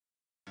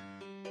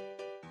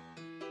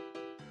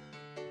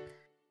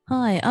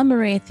Hi, I'm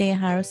Maria Thea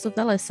Harris of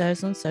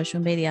Velosos on social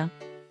media.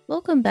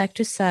 Welcome back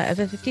to So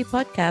Over 50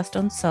 podcast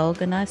on So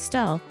Organized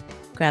Style.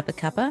 Grab a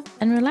cuppa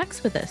and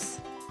relax with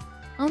us.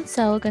 On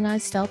So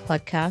Organized Style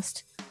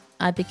podcast,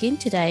 I begin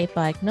today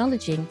by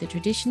acknowledging the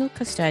traditional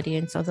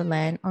custodians of the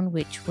land on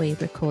which we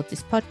record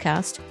this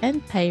podcast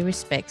and pay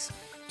respects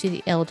to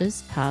the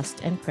elders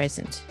past and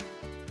present.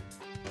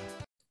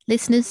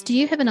 Listeners, do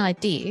you have an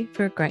idea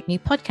for a great new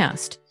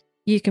podcast?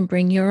 You can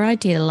bring your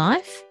idea to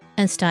life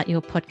and start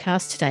your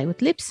podcast today with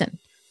Libsyn.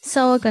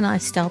 So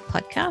Organized Style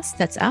Podcast,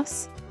 that's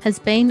us, has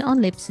been on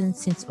Libsyn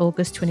since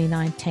August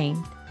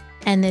 2019,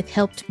 and they've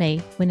helped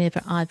me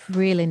whenever I've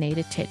really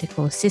needed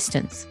technical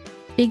assistance.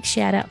 Big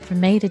shout out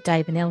from me to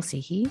Dave and Elsie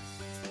here.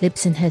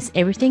 Libsyn has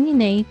everything you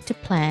need to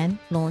plan,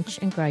 launch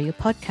and grow your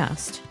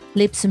podcast.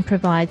 Libsyn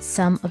provides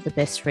some of the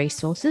best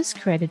resources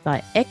created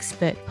by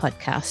expert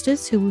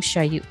podcasters who will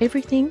show you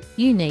everything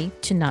you need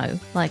to know,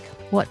 like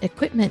what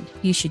equipment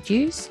you should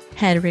use,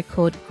 how to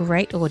record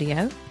great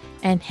audio,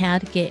 and how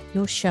to get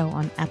your show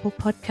on Apple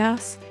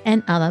Podcasts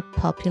and other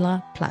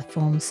popular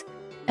platforms.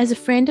 As a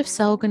friend of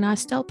So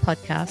Organized Style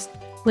Podcast,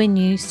 when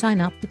you sign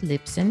up with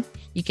Libsyn,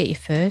 you get your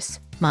first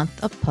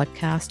month of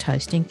podcast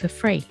hosting for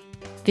free.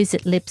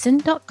 Visit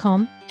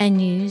libsyn.com and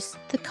use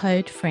the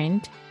code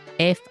FRIEND,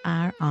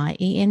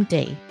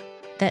 FRIEND.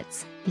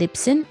 That's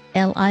Libsyn,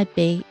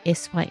 LIBSYN.com,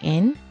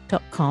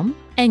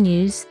 and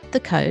use the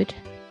code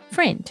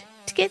FRIEND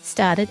to get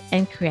started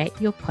and create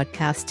your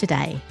podcast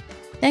today.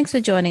 Thanks for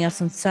joining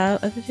us on So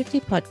Over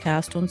 50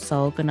 podcast on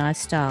So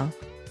Organized Style.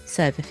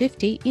 So Over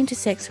 50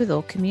 intersects with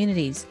all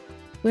communities.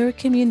 We're a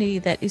community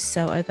that is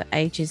so over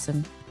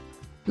ageism.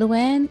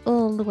 Luann,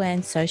 or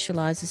Luann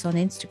Socializes on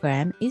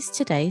Instagram, is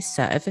today's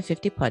So Over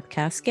 50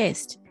 podcast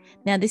guest.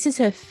 Now, this is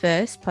her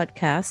first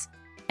podcast,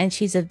 and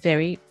she's a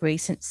very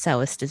recent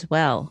sewist as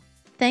well.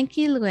 Thank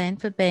you, Luann,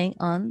 for being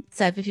on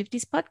So Over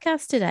 50's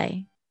podcast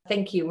today.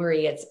 Thank you,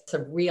 Marie. It's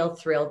a real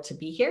thrill to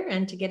be here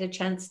and to get a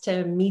chance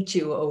to meet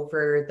you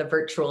over the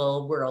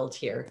virtual world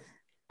here.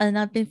 And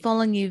I've been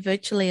following you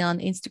virtually on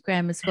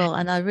Instagram as well,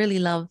 and I really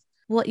love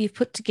what you've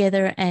put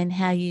together and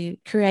how you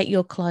create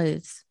your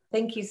clothes.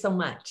 Thank you so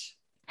much.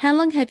 How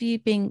long have you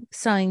been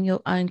sewing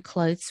your own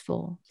clothes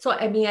for? So,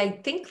 I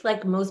think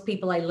like most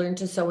people, I learned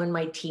to sew in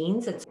my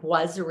teens. It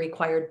was a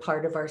required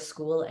part of our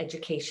school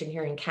education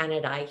here in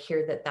Canada. I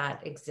hear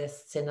that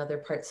exists in other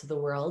parts of the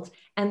world.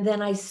 And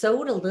then I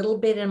sewed a little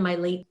bit in my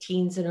late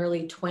teens and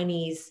early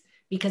 20s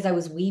because I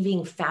was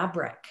weaving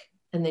fabric,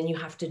 and then you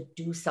have to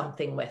do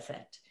something with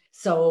it.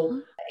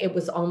 So it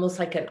was almost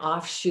like an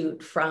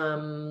offshoot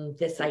from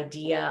this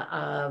idea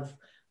of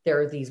there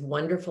are these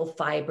wonderful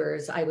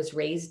fibers. I was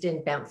raised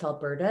in Banff,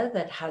 Alberta,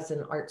 that has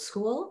an art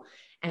school,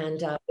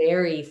 and a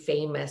very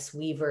famous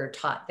weaver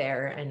taught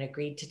there and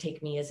agreed to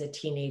take me as a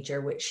teenager,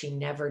 which she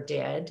never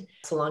did,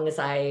 so long as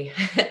I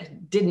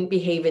didn't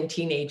behave in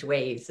teenage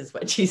ways, is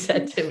what she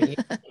said to me.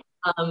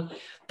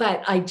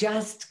 But I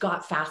just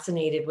got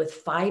fascinated with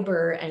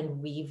fiber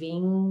and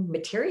weaving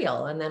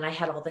material. And then I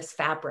had all this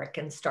fabric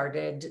and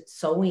started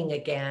sewing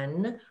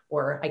again,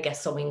 or I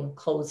guess sewing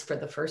clothes for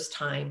the first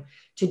time,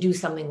 to do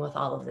something with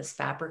all of this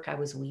fabric I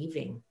was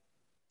weaving.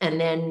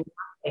 And then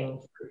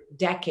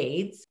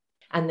decades,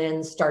 and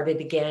then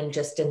started again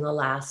just in the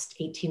last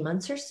 18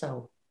 months or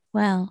so.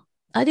 Wow.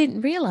 I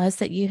didn't realize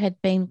that you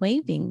had been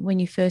weaving when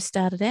you first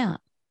started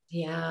out.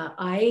 Yeah,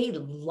 I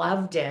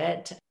loved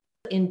it.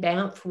 In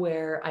Banff,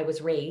 where I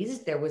was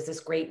raised, there was this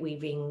great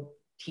weaving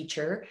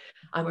teacher.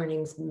 Her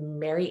name's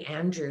Mary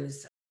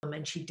Andrews,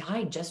 and she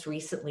died just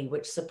recently,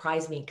 which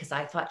surprised me because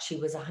I thought she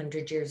was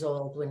 100 years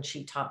old when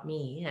she taught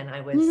me, and I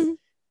was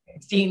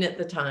 16 at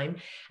the time.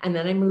 And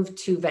then I moved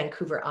to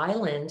Vancouver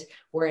Island,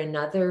 where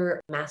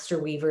another master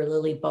weaver,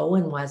 Lily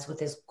Bowen, was, with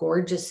this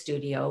gorgeous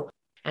studio.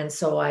 And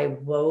so I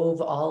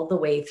wove all the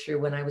way through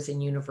when I was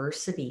in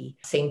university.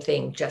 Same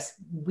thing, just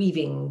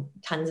weaving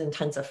tons and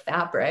tons of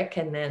fabric,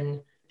 and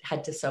then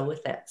had to sew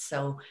with it.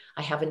 So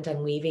I haven't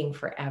done weaving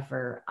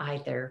forever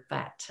either,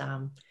 but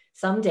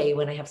someday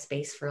when I have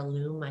space for a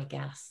loom, I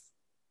guess.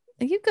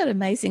 You've got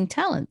amazing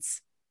talents.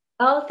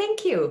 Oh,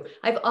 thank you.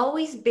 I've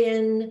always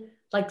been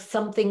like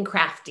something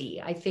crafty.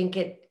 I think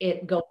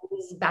it goes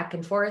back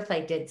and forth.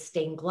 I did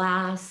stained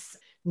glass,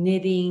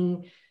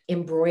 knitting,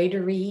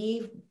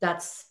 embroidery.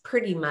 That's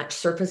pretty much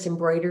surface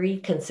embroidery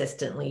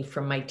consistently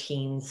from my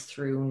teens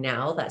through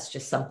now. That's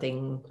just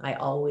something I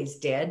always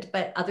did,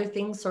 but other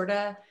things sort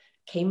of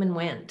came and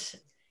went.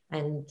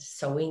 And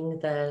sewing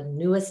the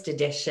newest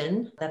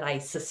edition that I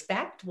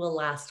suspect will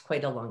last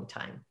quite a long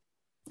time.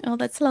 Oh,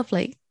 that's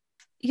lovely.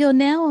 You're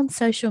now on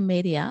social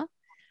media,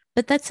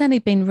 but that's only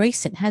been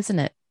recent, hasn't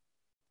it?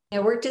 I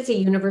worked as a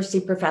university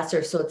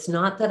professor, so it's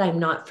not that I'm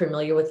not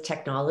familiar with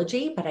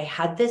technology, but I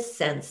had this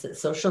sense that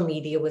social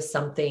media was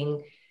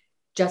something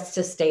just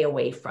to stay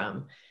away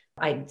from.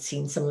 I'd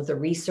seen some of the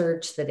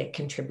research that it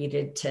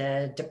contributed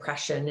to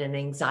depression and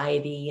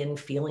anxiety and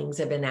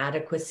feelings of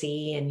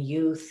inadequacy in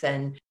youth.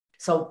 And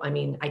so, I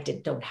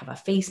don't have a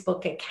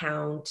Facebook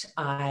account.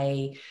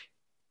 I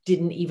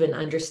didn't even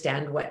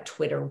understand what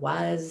Twitter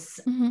was.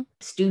 Mm-hmm.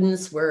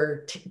 Students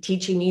were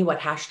teaching me what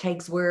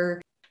hashtags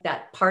were.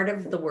 That part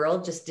of the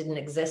world just didn't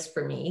exist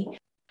for me.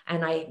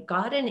 And I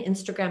got an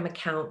Instagram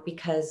account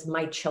because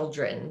my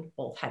children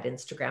both had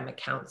Instagram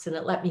accounts, and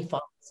it let me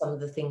follow some of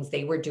the things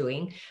they were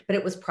doing, but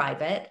it was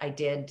private. I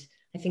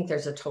think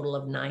there's a total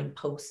of 9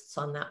 posts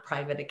on that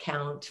private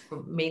account,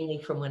 mainly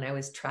from when I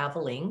was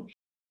traveling.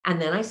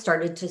 And then I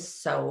started to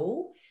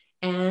sew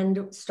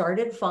and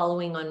started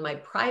following on my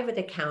private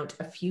account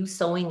a few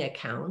sewing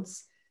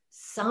accounts.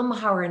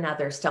 Somehow or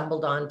another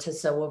stumbled on to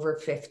Sew Over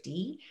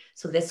 50.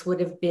 So this would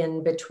have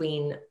been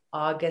between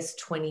August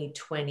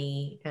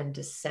 2020 and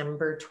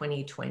December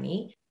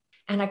 2020.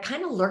 And I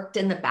kind of lurked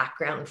in the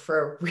background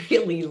for a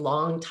really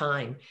long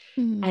time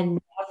and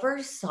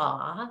never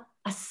saw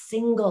a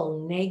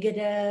single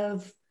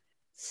negative,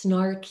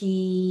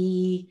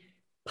 snarky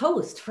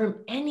post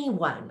from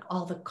anyone.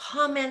 All the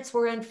comments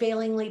were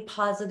unfailingly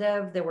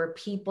positive. There were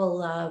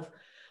people of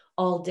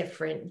all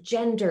different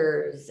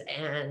genders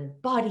and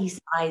body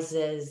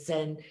sizes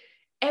and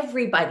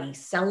everybody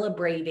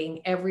celebrating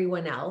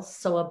everyone else.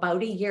 So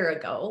about a year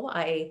ago,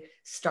 I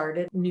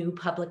started a new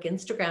public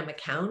Instagram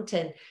account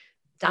and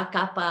stuck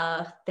up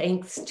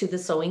thanks to the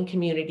sewing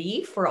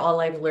community for all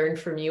I've learned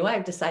from you.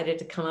 I've decided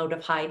to come out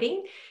of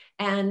hiding.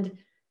 And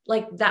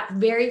like that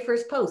very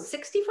first post,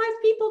 65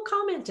 people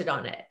commented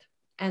on it.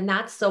 And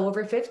that's Sew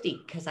Over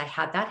 50 because I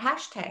had that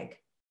hashtag.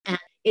 And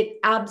it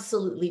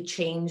absolutely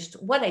changed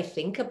what I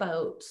think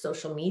about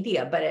social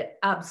media, but it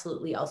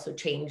absolutely also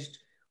changed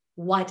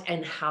what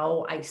and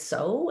how I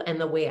sew and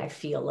the way I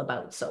feel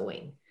about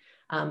sewing.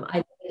 I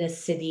live in a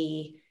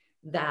city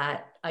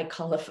that I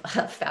call a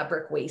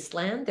fabric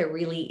wasteland.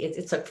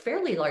 It's a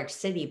fairly large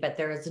city, but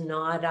there is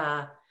not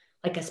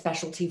like a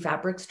specialty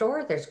fabric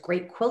store. There's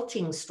great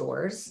quilting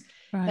stores,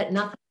 Right. but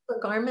nothing for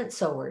garment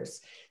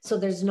sewers. So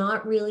there's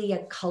not really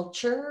a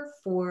culture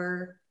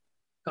for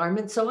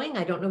garment sewing.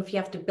 I don't know if you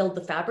have to build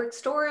the fabric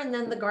store and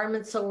then the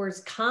garment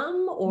sewers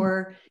come,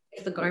 or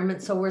if the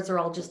garment sewers are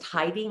all just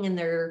hiding in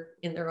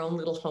their own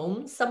little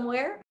homes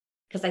somewhere.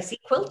 Because I see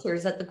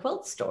quilters at the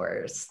quilt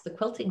stores, the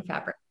quilting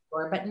fabric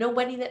store, but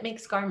nobody that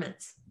makes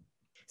garments.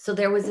 So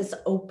there was this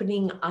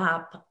opening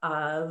up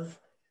of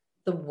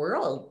the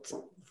world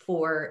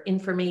for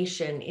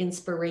information,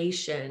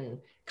 inspiration,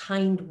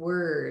 kind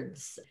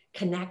words,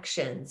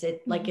 connections.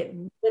 It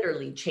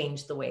literally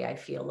changed the way I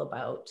feel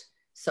about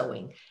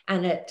sewing.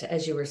 And it,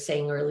 as you were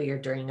saying earlier,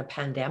 during a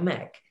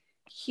pandemic,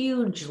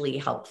 hugely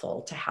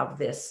helpful to have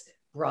this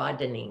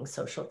broadening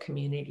social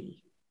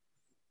community.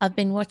 I've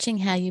been watching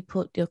how you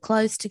put your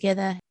clothes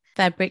together,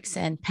 fabrics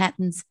and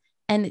patterns,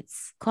 and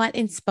it's quite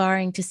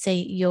inspiring to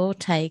see your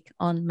take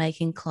on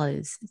making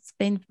clothes. It's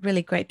been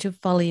really great to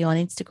follow you on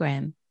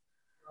Instagram.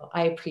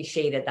 I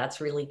appreciate it.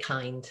 That's really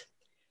kind.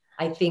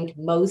 I think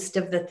most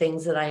of the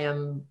things that I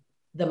am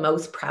the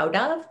most proud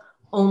of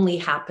only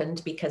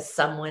happened because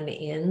someone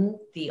in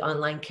the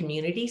online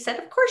community said,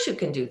 of course you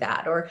can do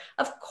that, or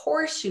of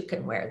course you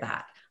can wear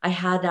that. I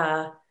had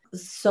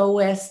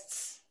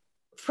sewists,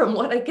 from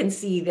what I can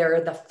see, there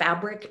are the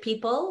fabric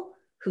people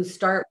who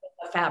start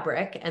with a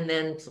fabric and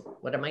then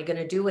what am I going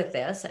to do with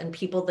this? And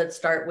people that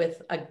start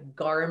with a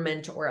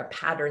garment or a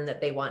pattern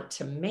that they want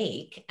to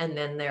make, and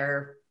then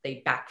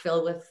they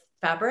backfill with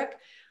fabric.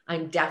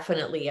 I'm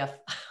definitely a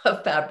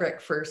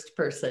fabric first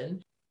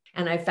person.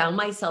 And I found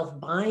myself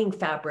buying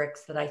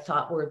fabrics that I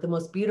thought were the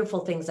most beautiful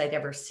things I'd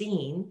ever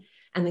seen,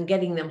 and then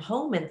getting them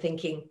home and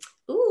thinking,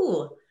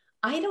 ooh,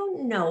 I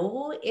don't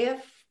know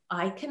if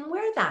I can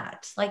wear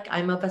that. Like,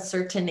 I'm of a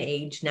certain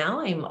age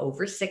now, I'm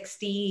over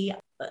 60.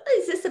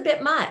 Is this a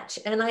bit much?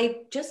 And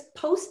I just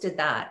posted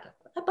that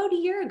about a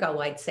year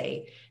ago, I'd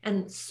say.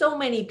 And so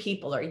many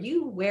people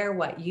you wear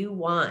what you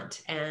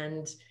want.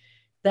 And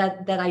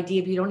that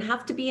idea of you don't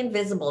have to be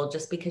invisible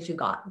just because you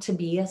got to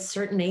be a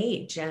certain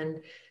age.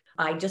 And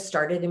I just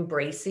started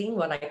embracing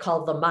what I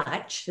call the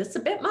much. It's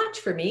a bit much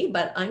for me,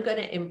 but I'm going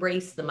to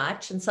embrace the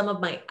much. And some of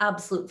my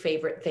absolute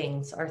favorite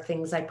things are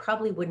things I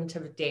probably wouldn't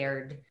have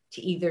dared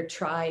to either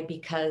try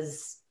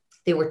because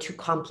they were too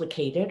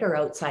complicated or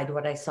outside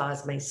what I saw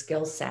as my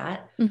skill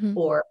set,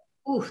 or,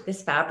 ooh,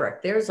 this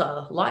fabric, there's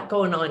a lot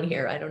going on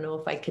here. I don't know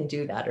if I can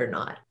do that or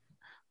not.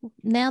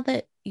 Now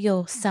that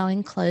you're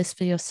sewing clothes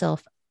for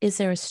yourself, is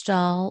there a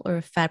style or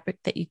a fabric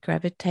that you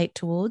gravitate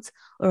towards,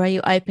 or are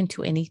you open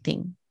to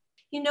anything?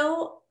 You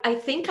know, I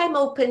think I'm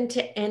open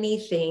to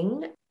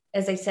anything.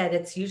 As I said,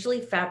 it's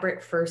usually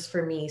fabric first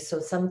for me.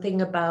 So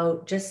something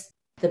about just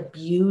the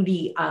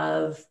beauty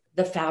of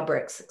the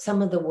fabrics,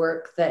 some of the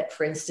work that,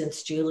 for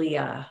instance,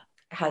 Julia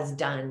has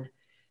done,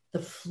 the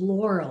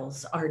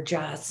florals are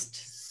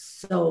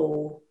just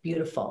so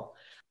beautiful.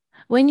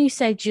 When you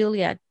say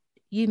Julia,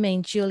 you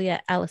mean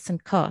Julia Allison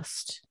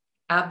Cost?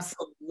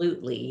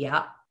 Absolutely.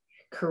 Yeah,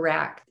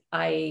 correct.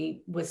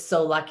 I was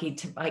so lucky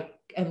I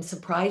am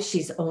surprised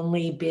she's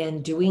only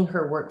been doing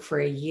her work for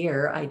a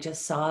year. I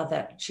just saw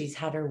that she's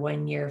had her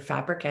 1-year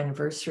fabric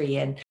anniversary,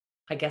 and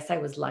I guess I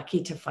was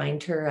lucky to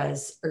find her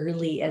as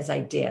early as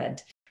I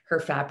did. Her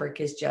fabric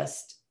is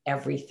just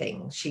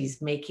everything.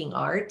 She's making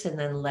art and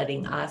then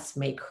letting us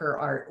make her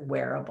art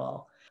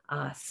wearable.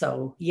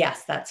 So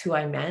yes, that's who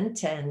I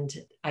meant. And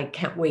I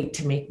can't wait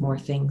to make more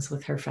things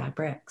with her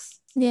fabrics.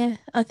 Yeah,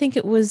 I think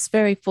it was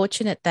very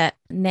fortunate that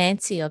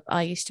Nancy of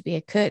I Used to Be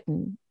a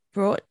Curtain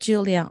brought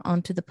Julia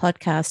onto the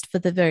podcast for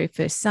the very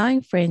first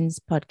Sewing Friends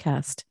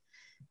podcast.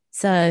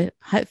 So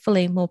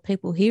hopefully more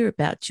people hear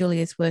about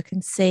Julia's work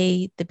and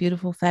see the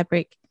beautiful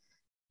fabric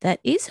that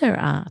is her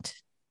art.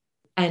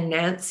 And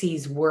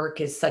Nancy's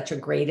work is such a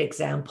great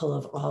example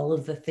of all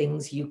of the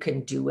things you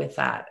can do with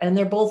that. And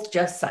they're both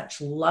just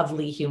such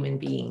lovely human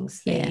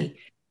beings. Yeah.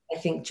 I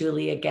think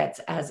Julia gets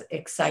as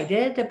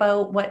excited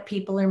about what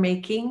people are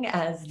making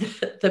as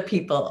the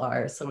people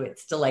are. So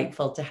it's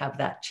delightful to have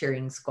that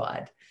cheering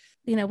squad.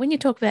 You know, when you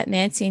talk about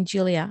Nancy and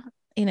Julia,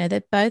 you know,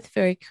 they're both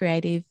very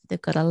creative. They've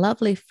got a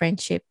lovely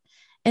friendship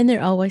and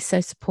they're always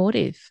so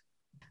supportive.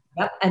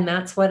 Yep. And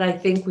that's what I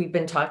think we've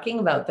been talking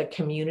about. The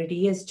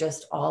community is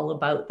just all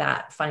about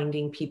that,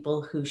 finding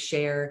people who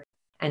share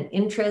an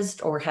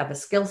interest or have a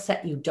skill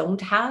set you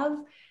don't have.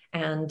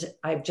 And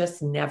I've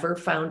just never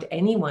found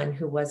anyone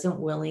who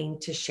wasn't willing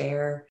to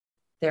share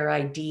their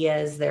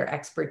ideas, their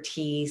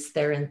expertise,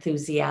 their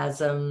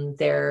enthusiasm,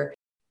 their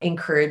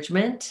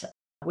encouragement,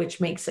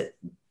 which makes it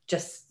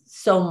just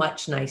so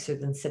much nicer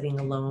than sitting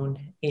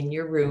alone in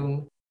your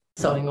room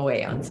sewing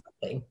away on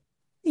something.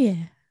 Yeah.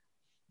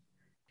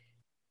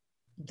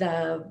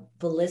 The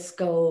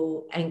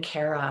Velisco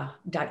Ankara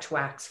Dutch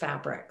wax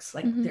fabrics,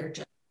 like they're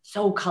just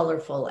so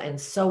colorful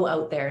and so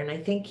out there. And I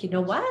think, you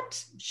know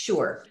what?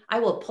 Sure, I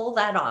will pull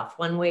that off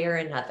one way or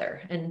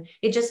another. And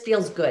it just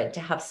feels good to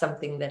have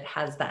something that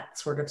has that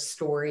sort of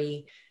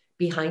story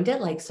behind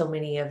it, like so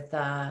many of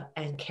the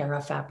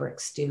Ankara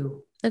fabrics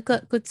do. They've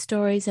got good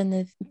stories and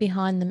they're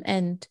behind them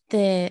and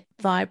they're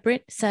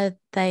vibrant. So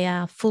they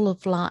are full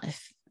of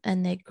life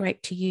and they're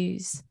great to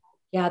use.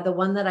 Yeah, the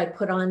one that I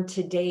put on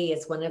today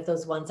is one of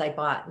those ones I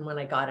bought. And when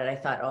I got it, I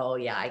thought, oh,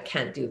 yeah, I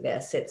can't do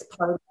this. It's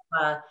part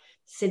of a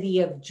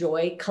City of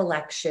Joy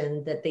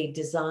collection that they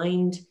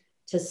designed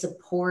to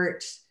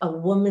support a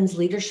women's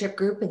leadership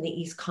group in the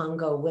East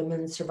Congo,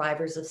 Women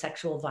Survivors of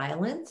Sexual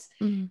Violence.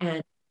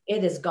 And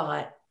it has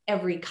got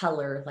every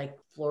color, like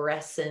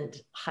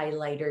fluorescent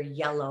highlighter,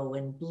 yellow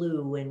and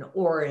blue and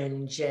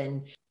orange.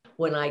 And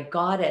when I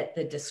got it,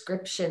 the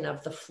description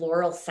of the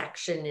floral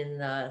section in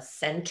the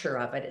center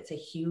of it, it's a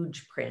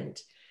huge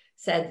print,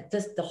 said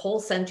this, the whole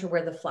center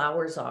where the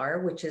flowers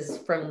are, which is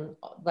from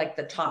like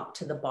the top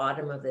to the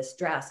bottom of this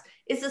dress,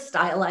 is a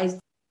stylized.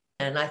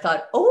 And I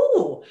thought,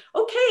 oh,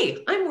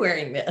 okay, I'm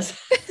wearing this.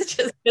 It's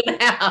just going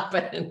to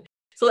happen.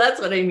 So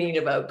that's what I mean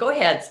about go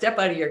ahead, step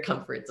out of your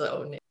comfort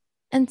zone.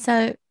 And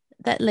so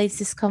that leads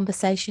this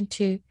conversation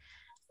to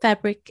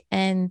fabric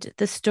and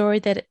the story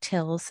that it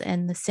tells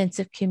and the sense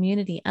of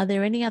community. Are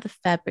there any other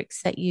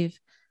fabrics that you've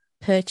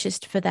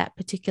purchased for that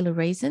particular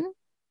reason?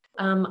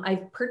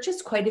 I've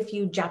purchased quite a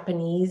few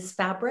Japanese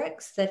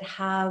fabrics that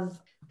have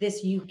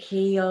this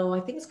ukiyo,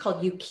 I think it's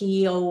called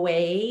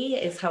ukiyo-e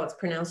is how it's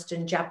pronounced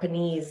in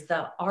Japanese,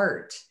 the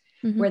art,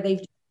 where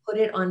they've put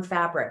it on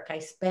fabric. I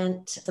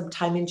spent some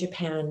time in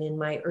Japan in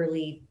my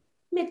early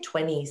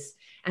mid-20s,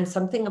 and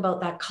something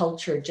about that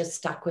culture just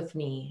stuck with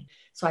me.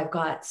 So I've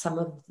got some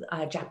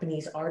of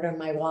Japanese art on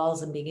my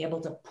walls, and being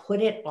able to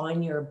put it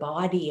on your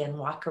body and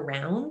walk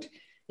around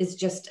is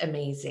just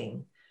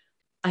amazing.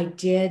 I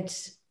did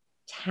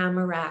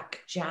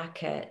tamarack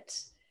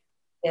jacket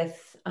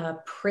with a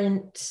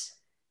print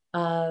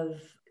of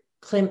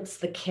Klimt's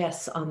The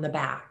Kiss on the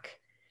back.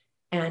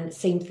 And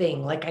same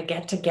thing, like I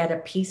get to get a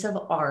piece of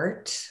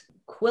art,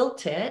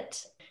 quilt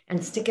it,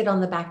 and stick it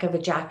on the back of a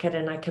jacket,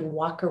 and I can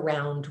walk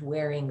around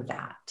wearing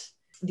that.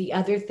 The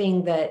other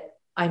thing that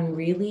I'm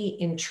really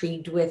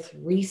intrigued with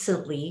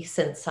recently,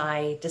 since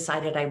I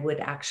decided I would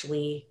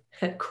actually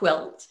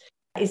quilt,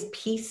 is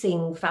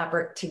piecing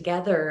fabric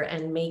together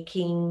and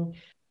making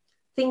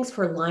things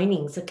for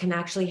linings that can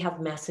actually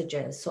have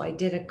messages. So I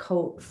did a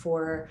coat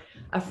for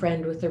a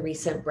friend with a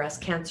recent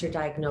breast cancer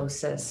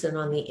diagnosis. And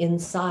on the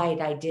inside,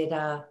 I did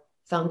a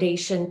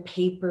foundation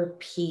paper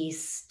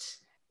pieced.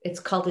 It's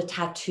called a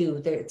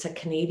tattoo. It's a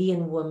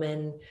Canadian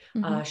woman.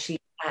 She's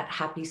at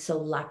Happy So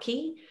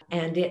Lucky.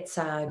 And it's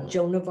a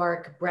Joan of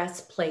Arc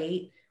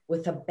breastplate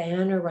with a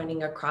banner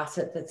running across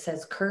it that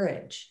says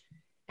courage.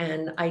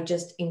 And I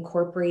just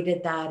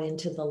incorporated that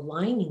into the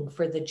lining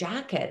for the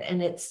jacket.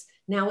 And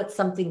now it's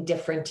something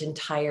different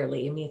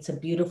entirely. I mean, it's a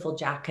beautiful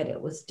jacket. It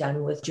was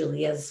done with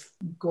Julia's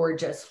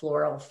gorgeous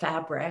floral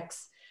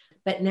fabrics,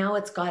 but now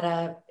it's got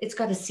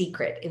a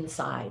secret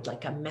inside,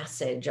 like a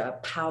message, a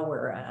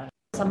power,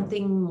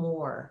 something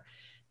more.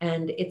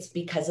 And it's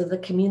because of the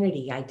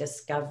community. I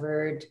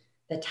discovered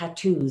the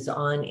tattoos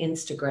on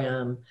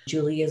Instagram,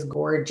 Julia's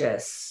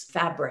gorgeous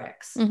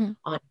fabrics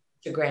on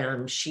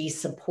Instagram. She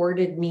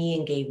supported me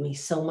and gave me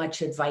so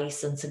much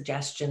advice and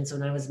suggestions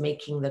when I was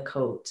making the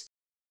coat.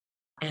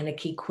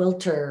 Anarchy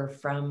Quilter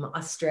from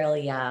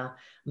Australia,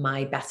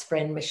 my best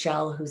friend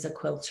Michelle, who's a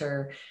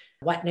quilter,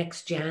 What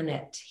Next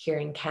Janet here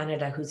in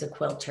Canada, who's a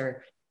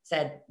quilter.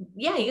 said,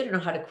 yeah, you don't know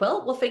how to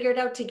quilt. We'll figure it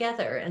out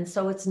together. And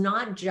so it's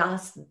not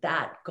just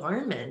that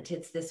garment,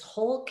 it's this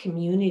whole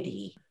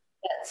community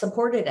that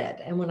supported it.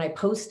 And when I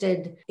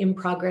posted in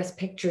progress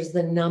pictures,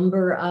 the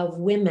number of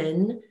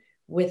women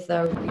with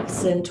a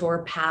recent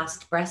or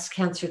past breast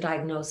cancer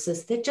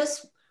diagnosis that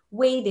just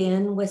weighed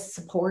in with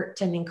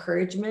support and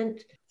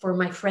encouragement for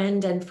my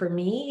friend and for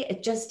me,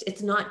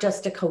 it's not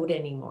just a code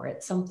anymore.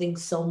 It's something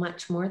so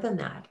much more than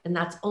that. And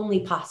that's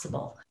only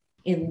possible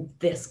in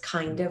this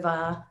kind of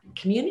a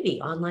community,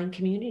 online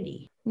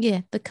community.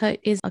 Yeah, the coat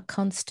is a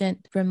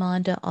constant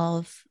reminder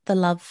of the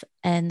love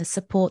and the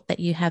support that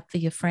you have for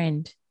your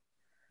friend.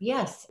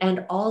 Yes.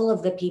 And all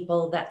of the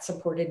people that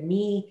supported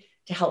me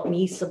to help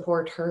me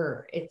support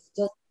her. It's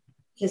just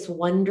this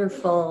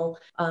wonderful,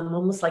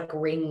 almost like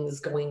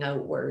rings going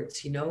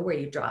outwards, where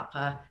you drop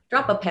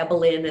a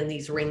pebble in and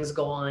these rings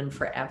go on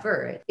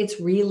forever. It's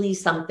really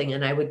something.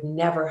 And I would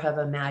never have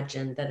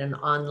imagined that an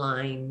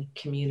online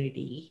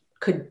community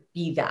could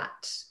be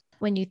that.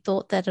 When you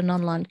thought that an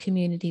online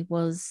community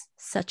was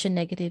such a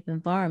negative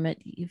environment,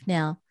 you've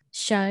now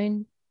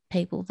shown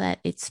people that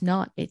it's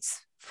not.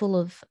 It's full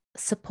of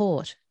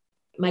support.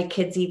 My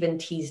kids even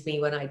tease me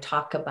when I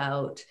talk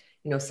about,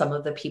 some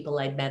of the people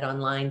I'd met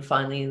online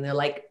finally, and they're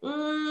like,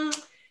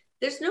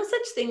 there's no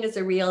such thing as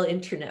a real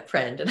internet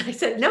friend. And I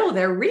said, no,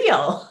 they're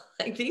real.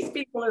 Like, these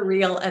people are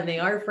real and they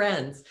are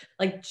friends,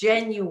 like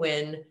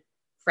genuine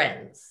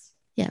friends.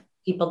 Yeah.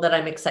 People that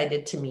I'm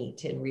excited to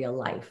meet in real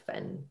life,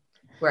 and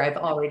where I've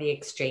already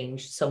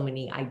exchanged so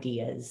many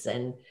ideas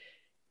and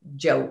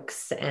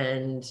jokes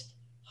and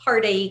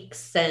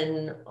heartaches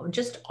and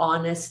just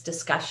honest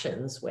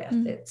discussions with.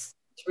 It's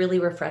really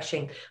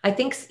refreshing. I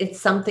think it's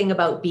something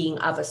about being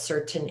of a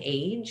certain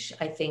age.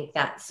 I think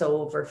that so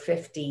over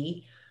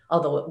 50,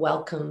 although it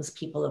welcomes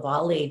people of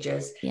all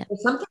ages,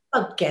 there's something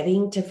about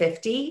getting to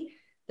 50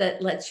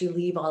 that lets you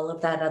leave all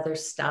of that other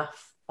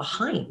stuff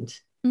behind.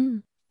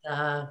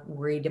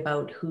 Worried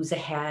about who's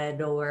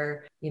ahead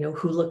or,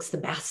 who looks the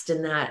best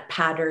in that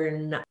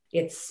pattern.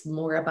 It's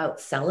more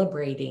about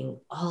celebrating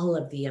all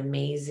of the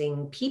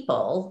amazing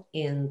people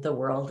in the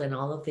world and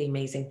all of the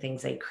amazing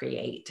things they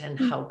create and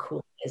how cool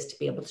it is to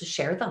be able to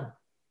share them.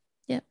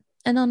 Yeah.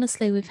 And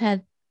honestly, we've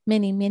had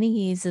many, many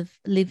years of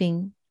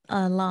living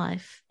a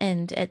life.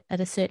 And at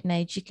a certain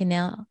age, you can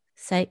now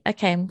say,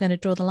 okay, I'm going to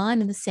draw the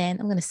line in the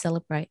sand. I'm going to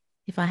celebrate.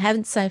 If I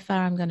haven't so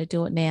far, I'm going to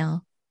do it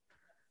now.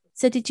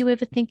 So did you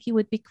ever think you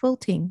would be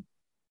quilting?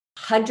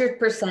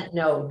 100%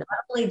 no. Not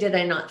only did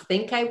I not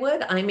think I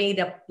would, I made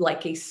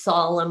a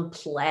solemn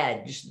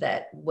pledge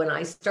that when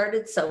I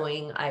started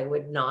sewing, I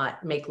would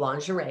not make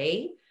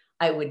lingerie.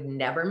 I would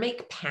never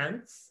make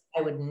pants.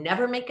 I would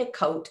never make a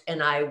coat.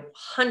 And I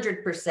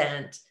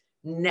 100%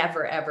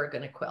 never, ever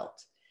going to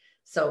quilt.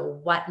 So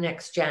What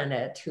Next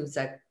Janet, who's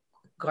a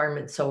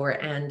garment sewer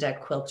and a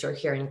quilter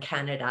here in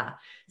Canada,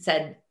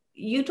 said,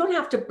 you don't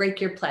have to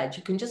break your pledge.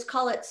 You can just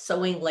call it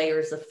sewing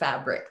layers of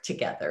fabric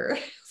together.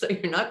 So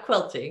you're not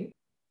quilting.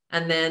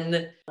 And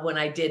then when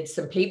I did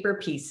some paper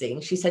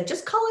piecing, she said,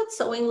 just call it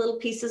sewing little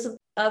pieces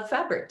of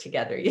fabric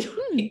together. You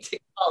don't need to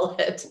call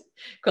it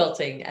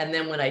quilting. And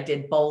then when I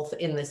did both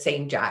in the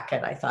same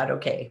jacket, I thought,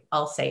 okay,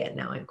 I'll say it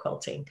now, I'm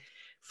quilting.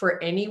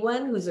 For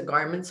anyone who's a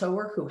garment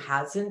sewer who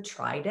hasn't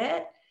tried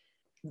it,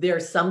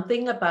 there's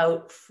something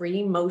about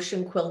free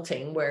motion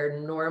quilting where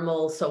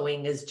normal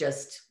sewing is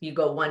just you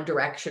go one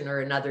direction or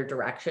another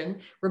direction.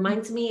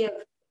 Reminds me of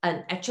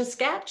an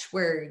Etch-a-Sketch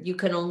where you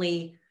can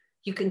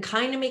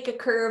kind of make a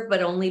curve,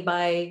 but only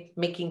by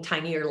making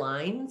tinier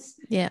lines.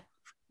 Yeah.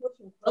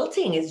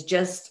 Quilting is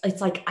it's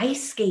like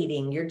ice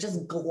skating. You're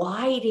just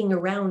gliding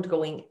around,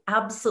 going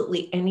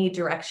absolutely any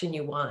direction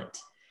you want.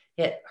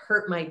 It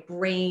hurt my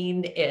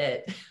brain.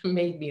 It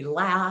made me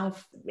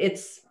laugh.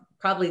 It's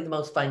probably the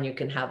most fun you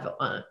can have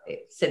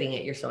sitting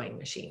at your sewing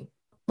machine.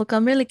 Look,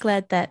 I'm really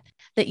glad that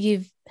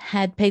you've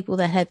had people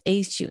that have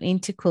eased you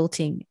into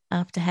quilting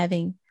after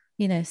having,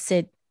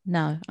 said,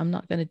 no, I'm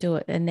not going to do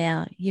it. And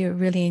now you're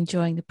really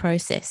enjoying the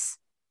process.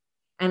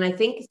 And I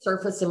think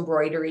surface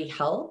embroidery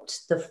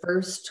helped. The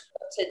first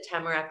quilted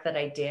tamarack that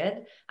I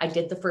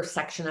did the first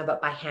section of it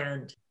by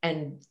hand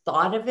and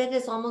thought of it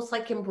as almost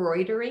like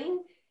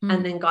embroidering,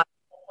 and then got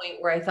to the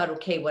point where I thought,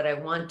 okay, what I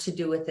want to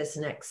do with this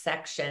next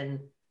section,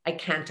 I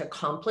can't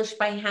accomplish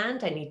by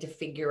hand. I need to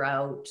figure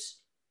out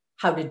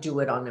how to do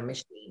it on a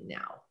machine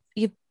now.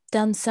 You've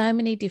done so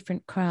many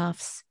different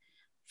crafts,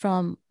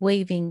 from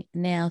weaving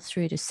now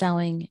through to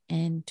sewing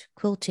and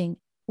quilting.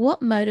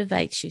 What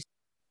motivates you?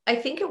 I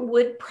think it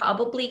would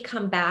probably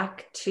come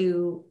back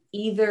to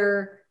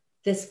either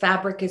this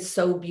fabric is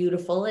so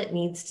beautiful, it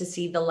needs to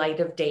see the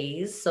light of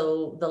days.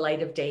 So the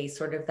light of day,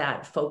 sort of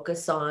that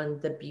focus on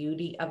the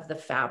beauty of the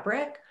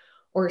fabric,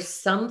 or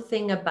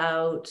something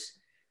about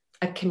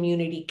a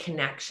community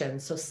connection.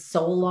 So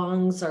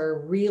sew-alongs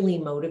are really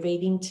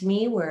motivating to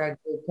me, where a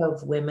group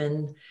of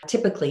women,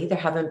 typically there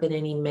haven't been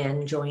any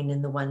men join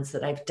in the ones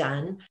that I've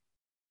done,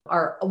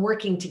 are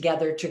working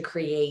together to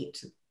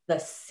create the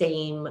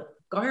same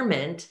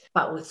garment,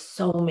 but with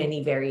so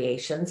many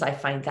variations. I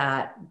find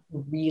that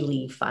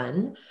really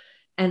fun.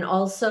 And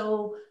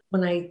also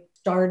when I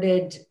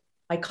started,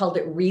 I called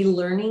it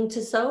relearning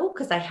to sew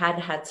because I had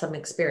had some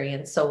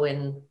experience. So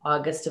in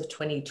August of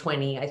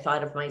 2020, I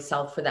thought of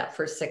myself for that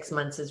first 6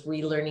 months as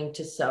relearning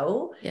to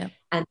sew. Yeah.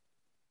 And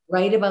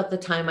right about the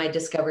time I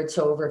discovered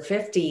Sew Over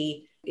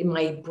 50, in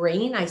my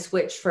brain, I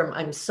switched from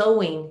I'm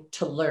sewing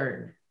to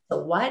learn. So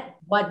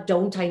what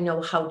don't I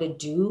know how to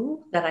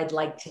do that I'd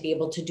like to be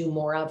able to do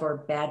more of or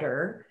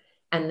better?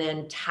 And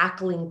then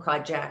tackling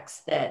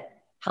projects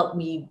that help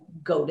me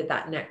go to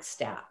that next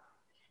step.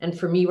 And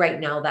for me right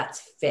now, that's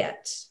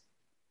fit,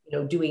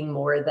 doing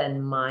more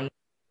than my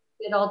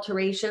fit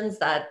alterations.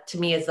 That to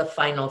me is the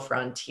final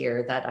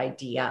frontier, that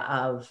idea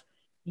of,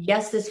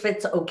 yes, this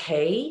fits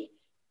okay,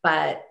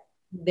 but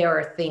there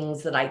are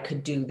things that I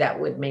could do that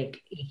would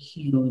make a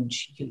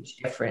huge, huge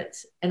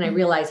difference. And I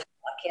realize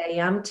how lucky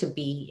I am to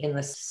be in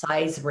the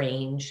size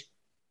range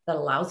that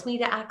allows me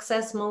to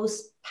access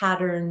most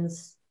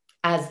patterns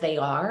as they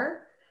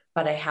are.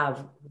 But I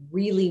have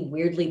really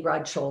weirdly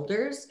broad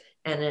shoulders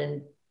and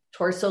a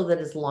torso that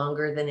is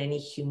longer than any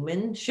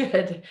human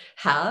should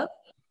have.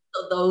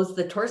 So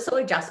the torso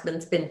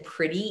adjustment's been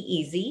pretty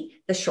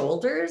easy. The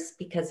shoulders,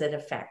 because it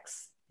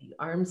affects the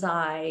arm's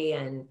eye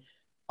and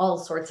all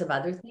sorts of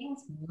other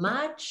things,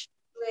 much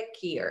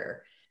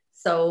trickier.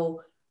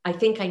 So I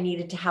think I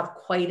needed to have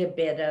quite a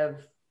bit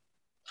of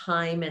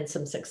time and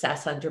some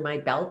success under my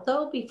belt,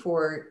 though,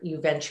 before you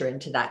venture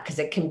into that, because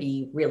it can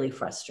be really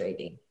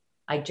frustrating.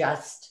 I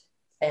just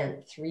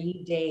spent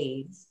 3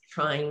 days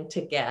trying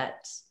to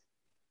get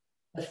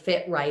the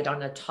fit right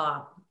on a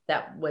top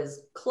that was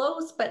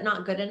close but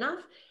not good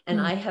enough.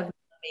 And I have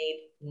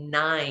made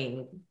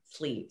 9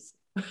 sleeves.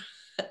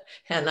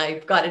 And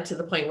I've got it to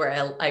the point where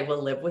I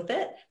will live with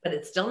it, but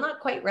it's still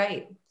not quite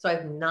right. So I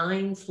have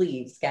 9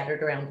 sleeves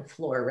scattered around the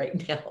floor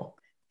right now.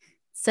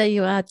 So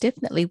you are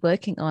definitely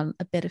working on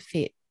a better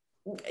fit.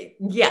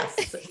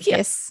 Yes.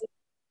 Yes.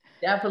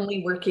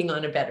 Definitely working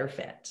on a better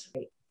fit.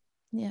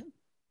 Yeah.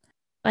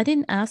 I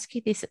didn't ask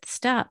you this at the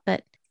start,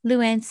 but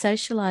Luann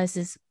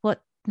Socializes,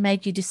 what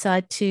made you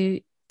decide to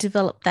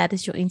develop that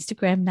as your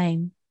Instagram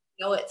name?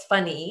 It's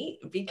funny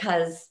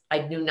because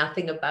I knew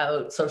nothing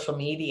about social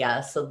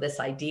media. So this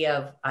idea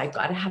of I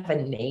got to have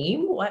a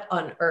name, what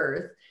on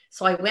earth?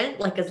 So I went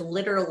like as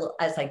literal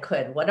as I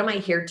could. What am I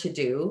here to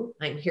do?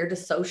 I'm here to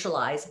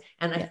socialize.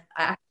 And I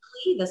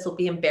actually, this will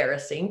be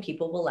embarrassing.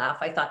 People will laugh.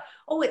 I thought,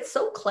 oh, it's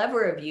so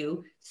clever of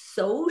you.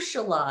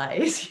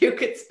 Socialize. You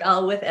could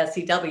spell with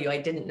SEW.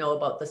 I didn't know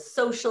about the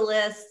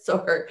socialists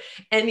or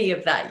any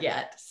of that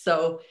yet.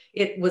 So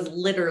it was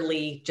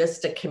literally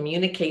just a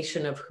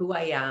communication of who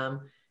I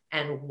am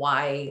and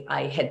why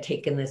I had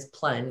taken this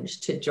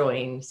plunge to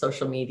join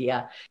social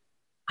media.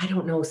 I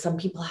don't know, some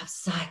people have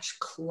such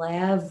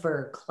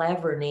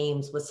clever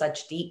names with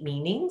such deep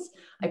meanings.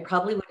 I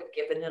probably would have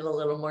given it a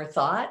little more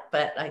thought,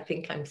 but I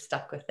think I'm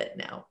stuck with it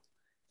now.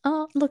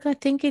 Oh, look, I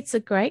think it's a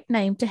great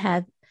name to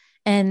have.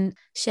 And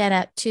shout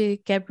out to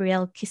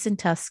Gabrielle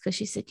Kissentuss because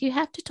she said, you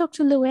have to talk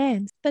to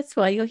Luann. That's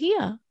why you're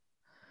here.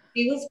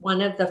 She was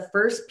one of the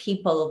first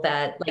people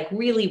that like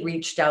really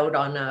reached out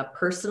on a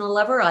personal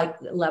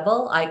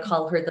level. I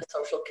call her the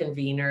social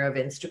convener of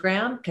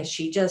Instagram because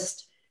she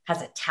just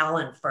has a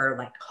talent for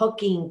like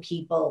hooking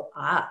people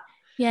up.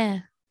 Yeah.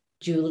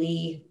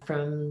 Julie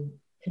from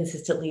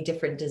Consistently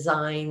Different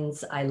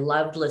Designs. I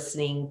loved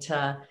listening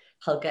to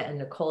Helga and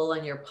Nicole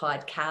on your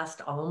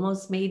podcast.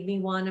 Almost made me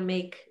want to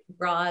make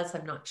bras.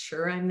 I'm not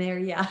sure I'm there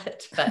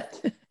yet,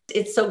 but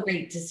it's so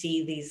great to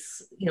see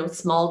these,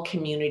 small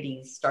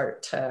communities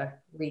start to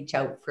reach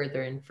out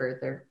further and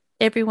further.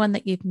 Everyone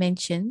that you've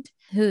mentioned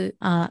who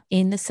are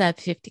in the Sew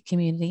Over 50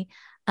 community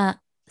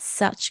are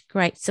such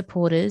great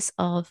supporters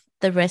of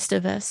the rest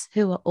of us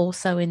who are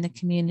also in the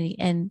community.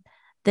 And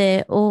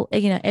they're all,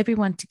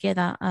 everyone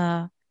together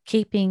are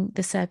keeping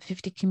the Sew Over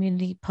 50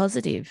 community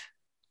positive.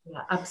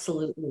 Yeah,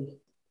 absolutely.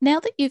 Now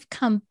that you've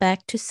come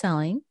back to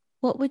sewing,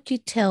 what would you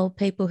tell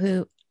people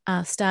who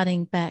are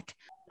starting back?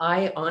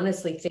 I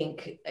honestly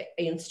think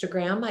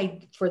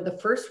Instagram, for the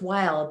first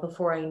while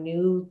before I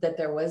knew that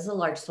there was a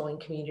large sewing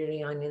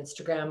community on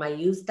Instagram, I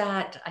used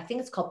that. I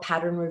think it's called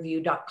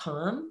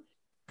patternreview.com.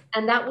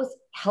 And that was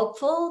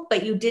helpful,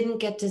 but you didn't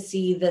get to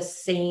see the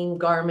same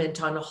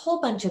garment on a whole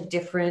bunch of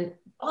different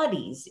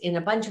bodies in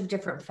a bunch of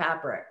different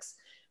fabrics,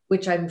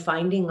 which I'm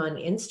finding on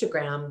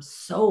Instagram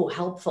so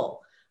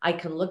helpful. I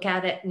can look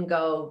at it and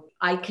go,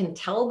 I can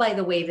tell by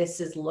the way this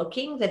is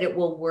looking that it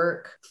will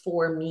work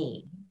for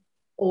me.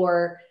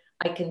 Or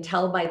I can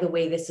tell by the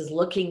way this is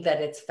looking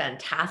that it's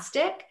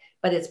fantastic,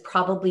 but it's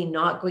probably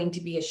not going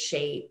to be a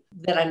shape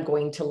that I'm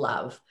going to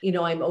love.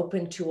 I'm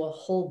open to a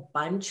whole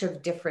bunch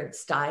of different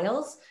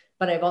styles,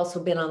 but I've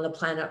also been on the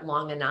planet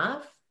long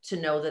enough to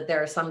know that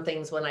there are some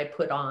things when I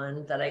put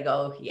on that I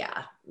go,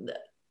 yeah,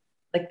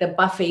 like the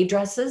buffet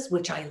dresses,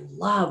 which I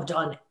loved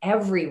on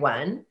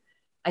everyone.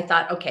 I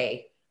thought,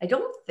 okay, I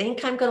don't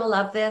think I'm going to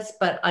love this,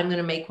 but I'm going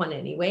to make one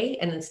anyway.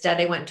 And instead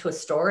I went to a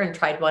store and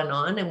tried one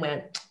on and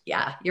went,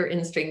 yeah, your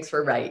instincts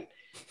were right.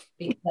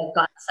 Because I've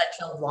got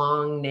such a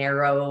long,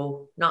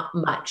 narrow, not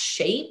much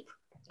shape.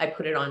 I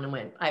put it on and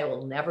went, I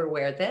will never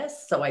wear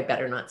this, so I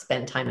better not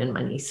spend time and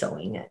money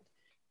sewing it.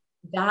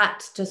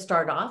 That to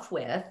start off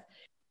with,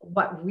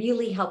 what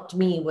really helped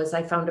me was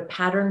I found a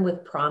pattern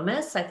with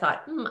promise. I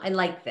thought, I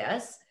like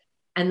this.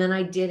 And then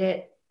I did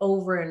it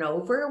over and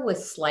over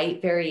with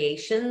slight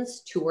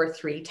variations 2 or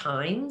 3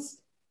 times,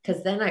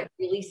 because then I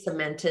really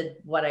cemented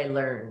what I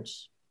learned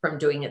from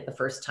doing it the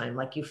first time.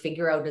 Like, you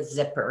figure out a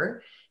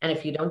zipper, and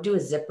if you don't do a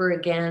zipper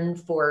again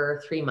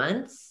for 3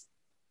 months,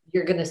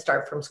 you're going to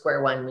start from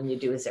square one when you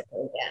do a zipper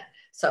again.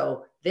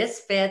 So this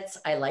fits,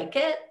 I like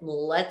it.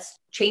 Let's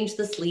change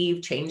the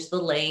sleeve, change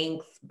the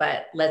length,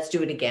 but let's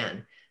do it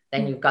again.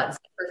 Then you've got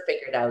zipper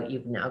figured out.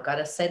 You've now got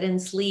a set-in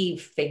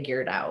sleeve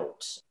figured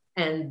out.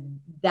 And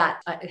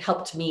that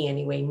helped me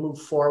anyway move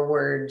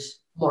forward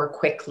more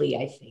quickly,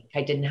 I think.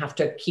 I didn't have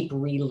to keep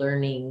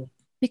relearning.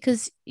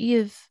 Because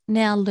you've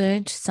now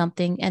learned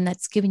something, and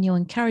that's given you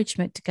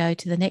encouragement to go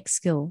to the next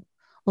skill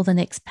or the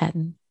next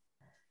pattern.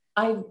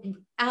 I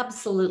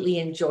absolutely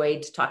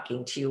enjoyed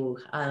talking to you.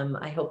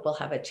 I hope we'll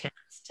have a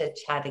chance to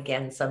chat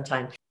again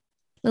sometime.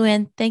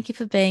 Luann, thank you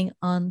for being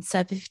on Sew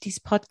Over 50's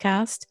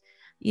podcast.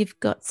 You've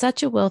got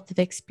such a wealth of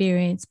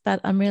experience,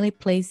 but I'm really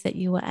pleased that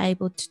you were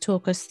able to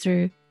talk us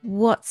through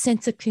what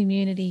sense of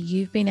community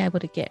you've been able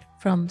to get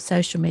from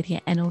social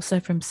media and also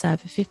from Sew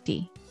Over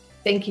 50.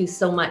 Thank you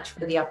so much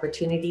for the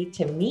opportunity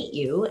to meet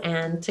you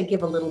and to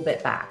give a little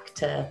bit back,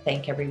 to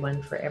thank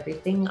everyone for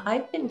everything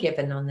I've been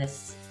given on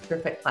this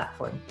perfect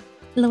platform.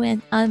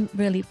 Luann, I'm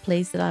really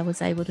pleased that I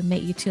was able to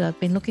meet you too. I've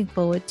been looking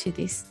forward to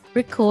this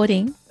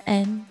recording,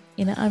 and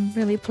I'm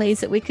really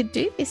pleased that we could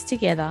do this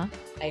together.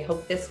 I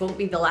hope this won't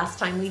be the last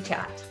time we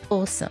chat.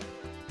 Awesome.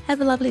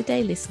 Have a lovely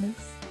day, listeners.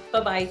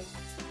 Bye-bye.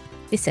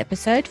 This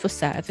episode for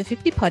Sew Over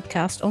 50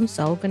 podcast on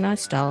Sew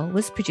Organised Style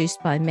was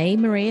produced by me,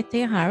 Maria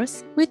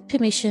Theoharis, with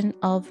permission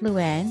of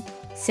Luann,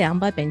 sound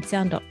by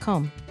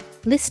bensound.com.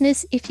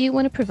 Listeners, if you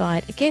want to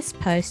provide a guest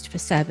post for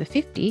Sew Over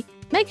 50,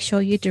 make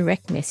sure you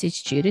direct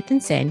message Judith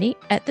and Sandy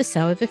at the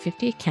Sew Over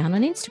 50 account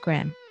on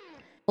Instagram.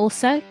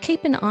 Also,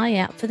 keep an eye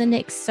out for the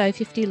next Sew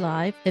 50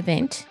 Live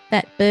event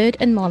that Bird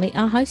and Molly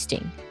are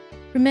hosting.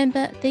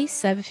 Remember, these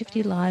Sew Over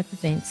 50 Live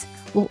events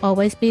will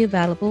always be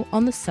available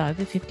on the Sew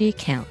Over 50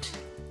 account.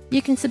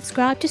 You can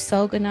subscribe to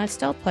Sew Organised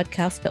Style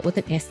podcast, but with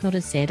an S, not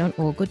a Z, on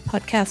all good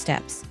podcast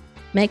apps.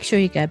 Make sure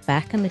you go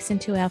back and listen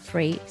to our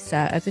free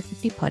Sew Over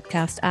 50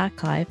 podcast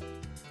archive.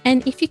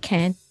 And if you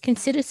can,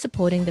 consider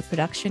supporting the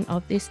production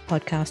of this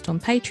podcast on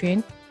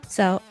Patreon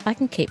so I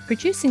can keep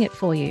producing it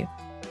for you.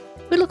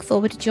 We look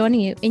forward to joining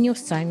you in your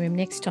sewing room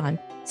next time.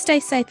 Stay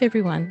safe,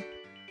 everyone.